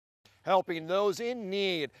Helping those in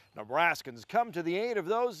need, Nebraskans come to the aid of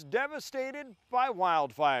those devastated by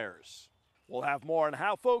wildfires. We'll have more on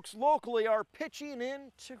how folks locally are pitching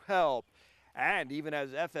in to help. And even as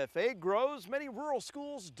FFA grows, many rural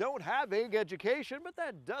schools don't have ag education, but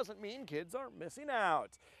that doesn't mean kids aren't missing out.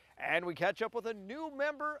 And we catch up with a new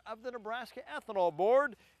member of the Nebraska Ethanol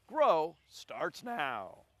Board. Grow starts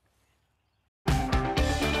now.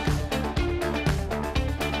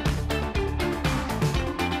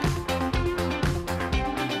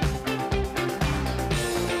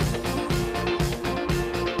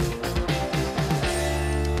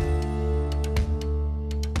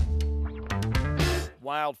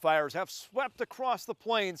 Wildfires have swept across the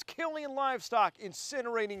plains, killing livestock,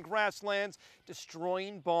 incinerating grasslands,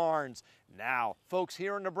 destroying barns. Now, folks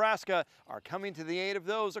here in Nebraska are coming to the aid of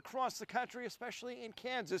those across the country, especially in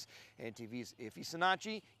Kansas. NTV's Ifi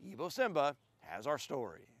Sinachi, Ivo Simba has our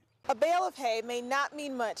story. A bale of hay may not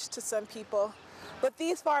mean much to some people, but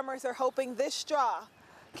these farmers are hoping this straw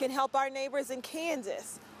can help our neighbors in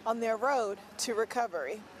Kansas on their road to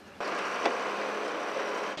recovery.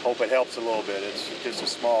 Hope it helps a little bit. It's just a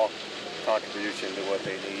small contribution to what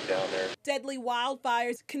they need down there. Deadly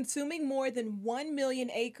wildfires consuming more than 1 million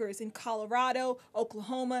acres in Colorado,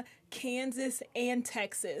 Oklahoma, Kansas, and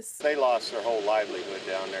Texas. They lost their whole livelihood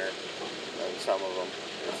down there, some of them.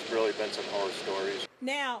 It's really been some horror stories.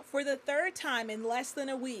 Now, for the third time in less than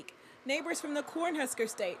a week, neighbors from the Cornhusker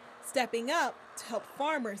State stepping up to help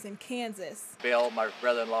farmers in Kansas. Bill, my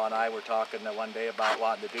brother-in-law, and I were talking one day about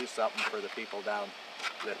wanting to do something for the people down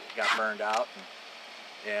that got burned out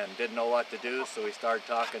and didn't know what to do, so we started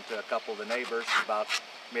talking to a couple of the neighbors about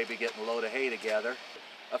maybe getting a load of hay together.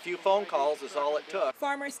 A few phone calls is all it took.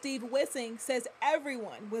 Farmer Steve Wissing says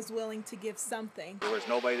everyone was willing to give something. There was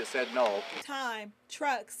nobody that said no. Time,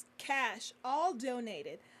 trucks, cash, all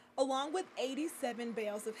donated, along with 87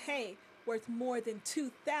 bales of hay worth more than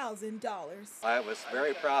 $2,000. I was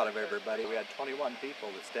very proud of everybody. We had 21 people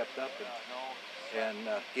that stepped up and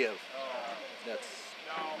give. That's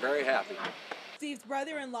very happy. Steve's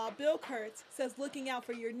brother-in-law, Bill Kurtz, says looking out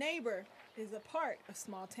for your neighbor is a part of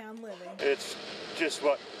small-town living. It's just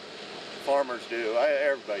what farmers do.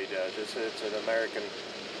 Everybody does. It's an American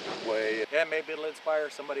way. Yeah, maybe it'll inspire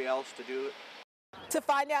somebody else to do it. To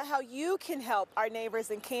find out how you can help our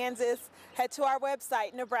neighbors in Kansas, head to our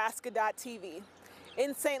website, nebraska.tv.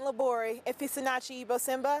 In St. Labori, Ifi Sinachi, Ivo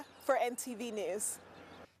Simba for NTV News.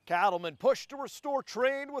 Cattlemen push to restore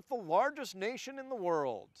trade with the largest nation in the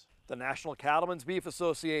world. The National Cattlemen's Beef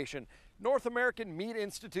Association, North American Meat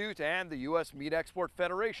Institute, and the U.S. Meat Export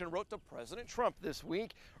Federation wrote to President Trump this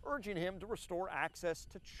week, urging him to restore access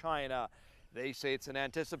to China. They say it's an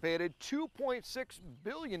anticipated $2.6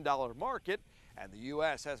 billion market, and the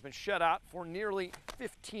U.S. has been shut out for nearly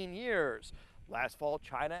 15 years. Last fall,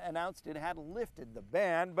 China announced it had lifted the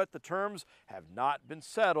ban, but the terms have not been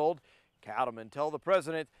settled. Cattlemen tell the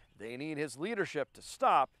president they need his leadership to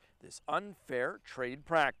stop this unfair trade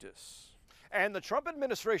practice. And the Trump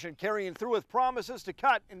administration carrying through with promises to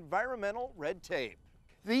cut environmental red tape.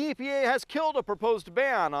 The EPA has killed a proposed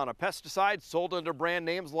ban on a pesticide sold under brand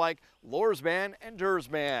names like Lorsban and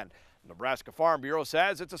Dursban. Nebraska Farm Bureau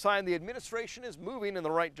says it's a sign the administration is moving in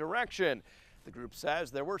the right direction. The group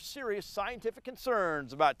says there were serious scientific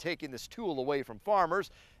concerns about taking this tool away from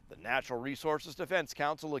farmers. The Natural Resources Defense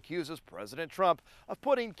Council accuses President Trump of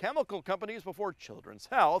putting chemical companies before children's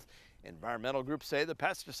health. Environmental groups say the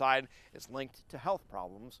pesticide is linked to health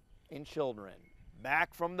problems in children.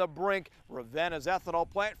 Back from the brink, Ravenna's ethanol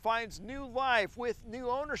plant finds new life with new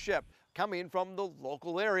ownership coming from the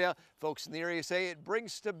local area. Folks in the area say it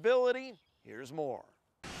brings stability. Here's more.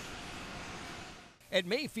 It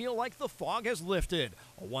may feel like the fog has lifted.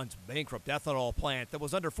 A once bankrupt ethanol plant that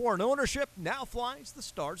was under foreign ownership now flies the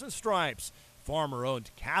stars and stripes.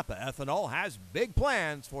 Farmer-owned Kappa Ethanol has big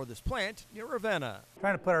plans for this plant near Ravenna.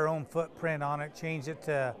 Trying to put our own footprint on it, change it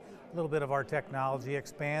to a little bit of our technology,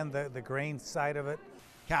 expand the grain side of it.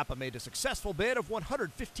 Kappa made a successful bid of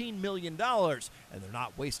 $115 million, and they're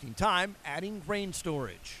not wasting time adding grain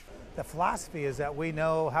storage. The philosophy is that we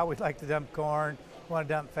know how we'd like to dump corn. We want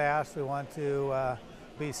to dump fast. We want to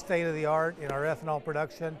be state-of-the-art in our ethanol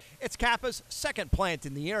production. It's Kappa's second plant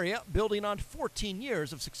in the area, building on 14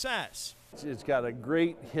 years of success. It's got a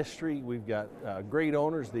great history. We've got great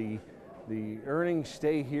owners. The earnings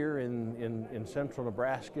stay here in central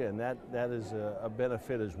Nebraska, and that is a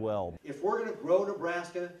benefit as well. If we're going to grow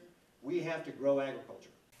Nebraska, we have to grow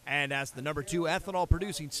agriculture. And as the #2 ethanol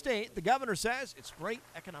producing state, the governor says it's great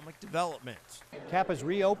economic development. Kappa's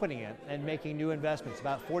reopening it and making new investments,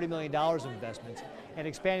 about $40 million of investments, and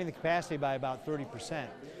expanding the capacity by about 30%.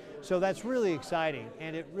 So that's really exciting,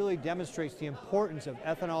 and it really demonstrates the importance of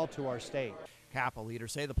ethanol to our state. CAPA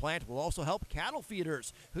leaders say the plant will also help cattle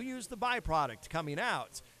feeders who use the byproduct coming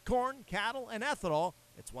out. Corn, cattle, and ethanol,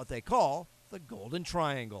 it's what they call the Golden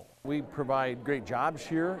Triangle. We provide great jobs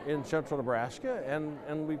here in central Nebraska,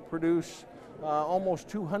 and we produce almost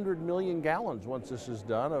 200 million gallons once this is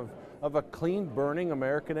done of a clean burning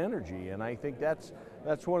American energy. And I think that's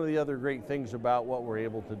one of the other great things about what we're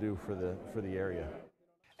able to do for the area.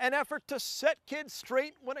 An effort to set kids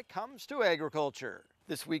straight when it comes to agriculture.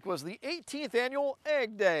 This week was the 18th annual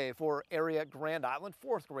Egg Day for area Grand Island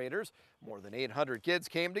fourth graders. More than 800 kids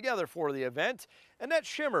came together for the event. Annette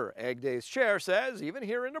Schimmer, Egg Day's chair, says even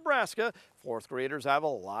here in Nebraska, fourth graders have a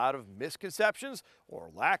lot of misconceptions or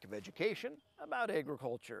lack of education about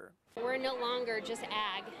agriculture. We're no longer just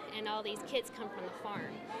ag and all these kids come from the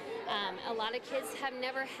farm. A lot of kids have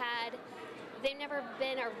they've never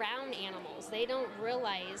been around animals. They don't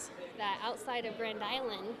realize that outside of Grand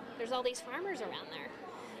Island, there's all these farmers around there.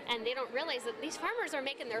 And they don't realize that these farmers are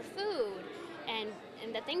making their food and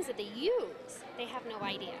the things that they use. They have no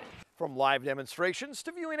idea. From live demonstrations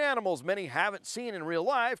to viewing animals many haven't seen in real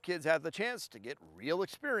life, kids had the chance to get real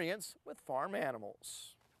experience with farm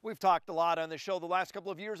animals. We've talked a lot on the show the last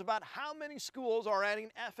couple of years about how many schools are adding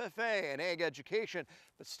FFA and ag education,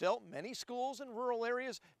 but still many schools in rural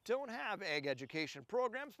areas don't have ag education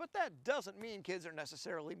programs, but that doesn't mean kids are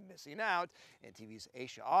necessarily missing out. NTV's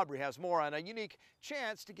Aisha Aubrey has more on a unique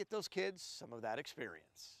chance to get those kids some of that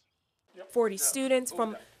experience. 40 students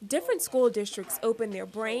from different school districts opened their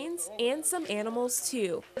brains and some animals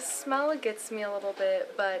too. The smell gets me a little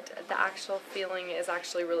bit, but the actual feeling is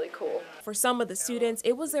actually really cool. For some of the students,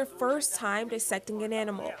 it was their first time dissecting an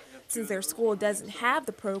animal. Since their school doesn't have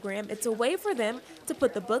the program, it's a way for them to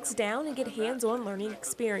put the books down and get hands-on learning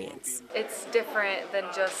experience. It's different than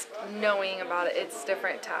just knowing about it. It's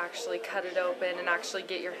different to actually cut it open and actually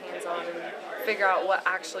get your hands on and figure out what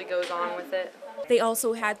actually goes on with it. They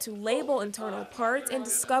also had to label internal parts and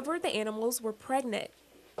discover the animals were pregnant.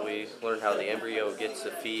 We learned how the embryo gets the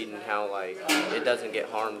feed and how it doesn't get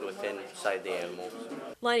harmed inside the animals.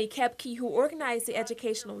 Lonnie Kepke, who organized the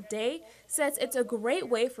educational day, says it's a great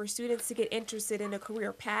way for students to get interested in a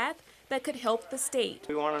career path that could help the state.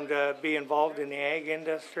 We want them to be involved in the ag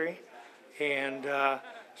industry and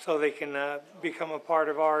so they can become a part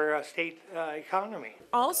of our state economy.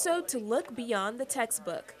 Also to look beyond the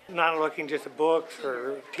textbook. Not looking just at books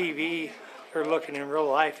or TV, they're looking in real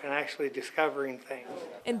life and actually discovering things.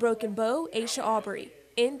 In Broken Bow, Aisha Aubrey,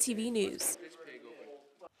 NTV News.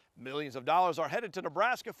 Millions of dollars are headed to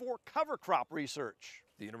Nebraska for cover crop research.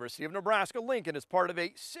 The University of Nebraska-Lincoln is part of a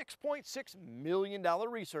 $6.6 million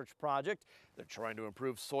research project. They're trying to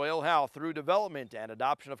improve soil health through development and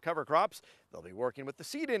adoption of cover crops. They'll be working with the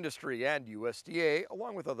seed industry and USDA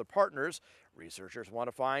along with other partners. Researchers want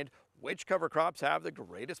to find which cover crops have the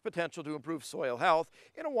greatest potential to improve soil health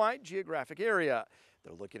in a wide geographic area.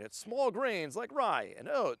 They're looking at small grains like rye and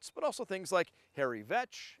oats, but also things like hairy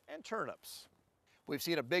vetch and turnips. We've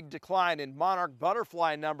seen a big decline in monarch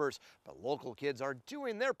butterfly numbers, but local kids are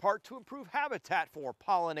doing their part to improve habitat for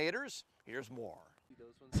pollinators. Here's more.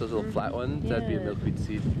 Those little flat ones, that'd be a milkweed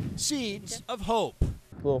seed. Seeds of hope.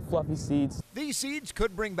 Little fluffy seeds. These seeds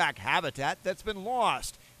could bring back habitat that's been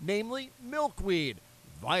lost, namely milkweed,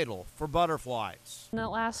 vital for butterflies. In the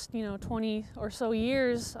last, 20 or so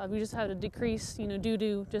years, we just had a decrease, due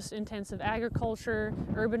to just intensive agriculture,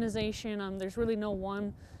 urbanization. There's really no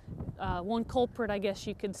one culprit, I guess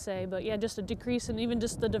you could say, but yeah, just a decrease in even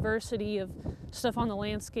just the diversity of stuff on the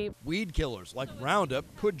landscape. Weed killers like Roundup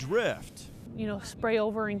could drift. Spray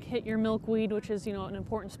over and hit your milkweed, which is, an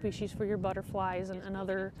important species for your butterflies and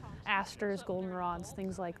other asters, goldenrods,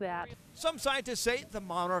 things like that. Some scientists say the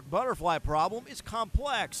monarch butterfly problem is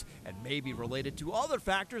complex and may be related to other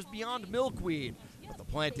factors beyond milkweed. But the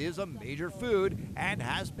plant is a major food and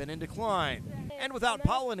has been in decline. And without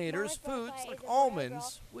pollinators, foods like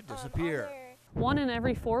almonds would disappear. 1 in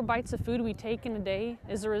every 4 bites of food we take in a day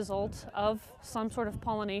is a result of some sort of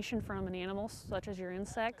pollination from an animal, such as your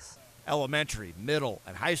insects. Elementary, middle,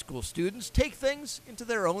 and high school students take things into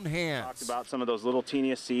their own hands. Talked about some of those little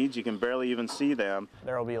teeniest seeds. You can barely even see them.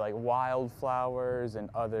 There will be like wildflowers and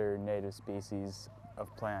other native species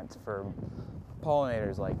of plants for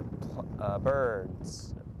pollinators like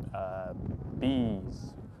birds,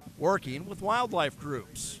 bees. Working with wildlife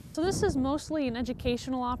groups. So this is mostly an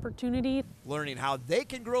educational opportunity. Learning how they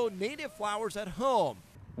can grow native flowers at home.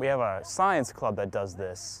 We have a science club that does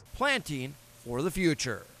this. Planting for the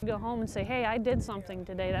future. Go home and say, hey, I did something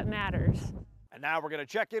today that matters. And now we're going to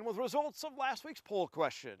check in with results of last week's poll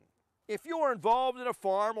question. If you're involved in a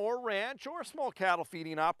farm or ranch or a small cattle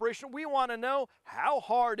feeding operation, we want to know how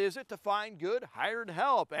hard is it to find good hired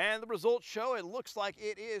help? And the results show it looks like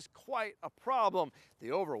it is quite a problem.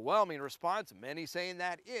 The overwhelming response, many saying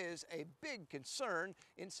that is a big concern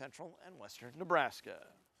in central and western Nebraska.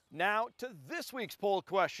 Now to this week's poll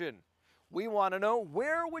question. We want to know,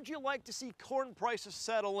 where would you like to see corn prices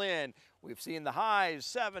settle in? We've seen the highs,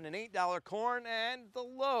 $7 and $8 corn, and the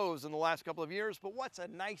lows in the last couple of years, but what's a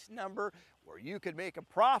nice number where you could make a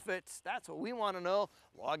profit? That's what we want to know.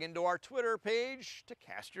 Log into our Twitter page to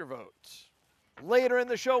cast your vote. Later in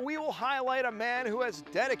the show, we will highlight a man who has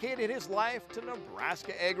dedicated his life to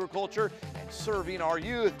Nebraska agriculture and serving our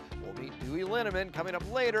youth. We'll meet Dewey Linneman coming up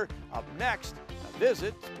later. Up next, a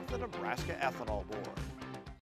visit with the Nebraska Ethanol Board.